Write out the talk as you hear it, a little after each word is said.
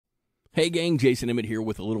Hey gang, Jason EMMITT here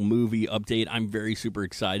with a little movie update. I'm very super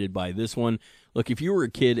excited by this one. Look, if you were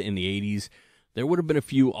a kid in the 80s, there would have been a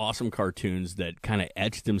few awesome cartoons that kind of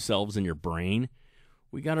etched themselves in your brain.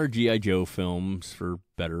 We got our G.I. Joe films, for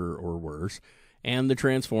better or worse, and the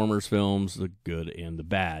Transformers films, the good and the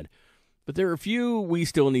bad. But there are a few we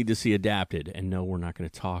still need to see adapted, and no, we're not going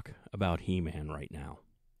to talk about He-Man right now.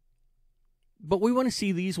 But we want to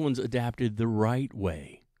see these ones adapted the right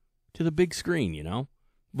way, to the big screen, you know?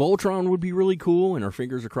 Voltron would be really cool, and our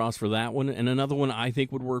fingers are crossed for that one. And another one I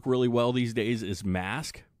think would work really well these days is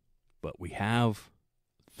Mask. But we have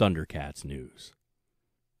Thundercats news.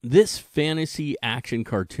 This fantasy action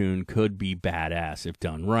cartoon could be badass if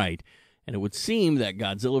done right, and it would seem that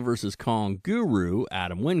Godzilla vs. Kong guru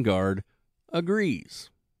Adam Wingard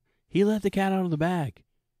agrees. He let the cat out of the bag,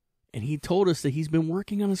 and he told us that he's been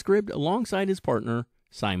working on a script alongside his partner,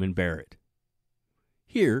 Simon Barrett.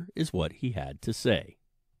 Here is what he had to say.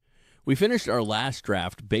 We finished our last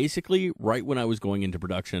draft basically right when I was going into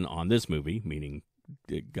production on this movie, meaning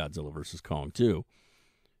Godzilla vs. Kong 2,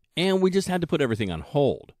 and we just had to put everything on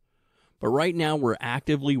hold. But right now we're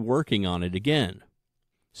actively working on it again.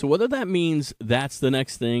 So whether that means that's the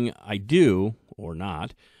next thing I do or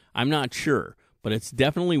not, I'm not sure, but it's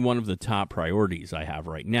definitely one of the top priorities I have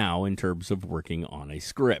right now in terms of working on a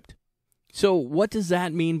script. So what does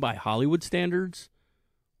that mean by Hollywood standards?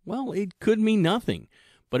 Well, it could mean nothing.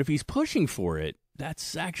 But if he's pushing for it,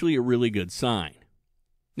 that's actually a really good sign.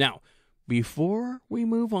 Now, before we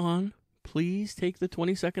move on, please take the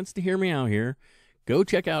 20 seconds to hear me out here. Go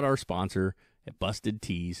check out our sponsor at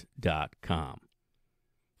BustedTees.com.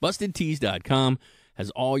 BustedTees.com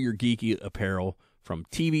has all your geeky apparel, from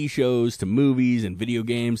TV shows to movies and video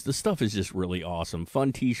games. The stuff is just really awesome.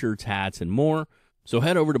 Fun t-shirts, hats, and more. So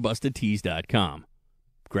head over to BustedTees.com.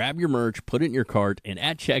 Grab your merch, put it in your cart, and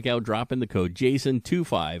at checkout, drop in the code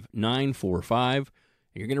JASON25945, and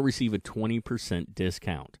you're going to receive a 20%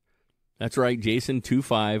 discount. That's right,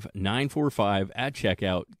 JASON25945 at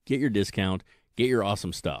checkout. Get your discount, get your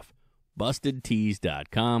awesome stuff.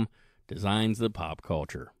 BustedTees.com designs the pop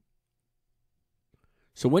culture.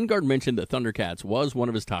 So Wingard mentioned that Thundercats was one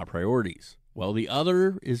of his top priorities. Well, the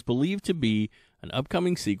other is believed to be an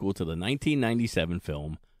upcoming sequel to the 1997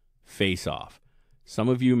 film Face Off. Some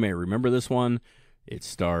of you may remember this one. It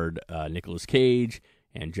starred Nicolas Cage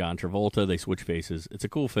and John Travolta. They switch faces. It's a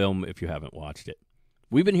cool film if you haven't watched it.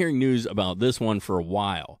 We've been hearing news about this one for a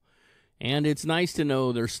while, and it's nice to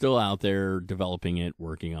know they're still out there developing it,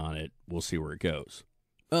 working on it. We'll see where it goes.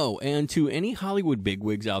 Oh, and to any Hollywood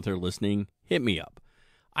bigwigs out there listening, hit me up.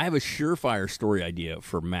 I have a surefire story idea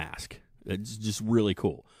for Mask. It's just really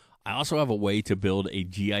cool. I also have a way to build a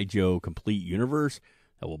G.I. Joe complete universe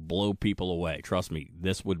that will blow people away. Trust me,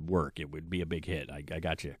 this would work. It would be a big hit. I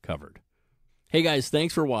got you covered. Hey guys,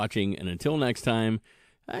 thanks for watching, and until next time,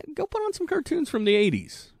 go put on some cartoons from the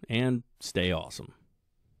 80s, and stay awesome.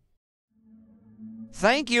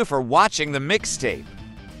 Thank you for watching the mixtape.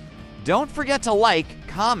 Don't forget to like,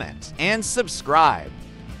 comment, and subscribe.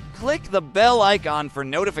 Click the bell icon for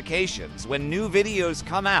notifications when new videos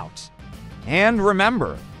come out. And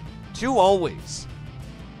remember to always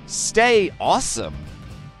stay awesome.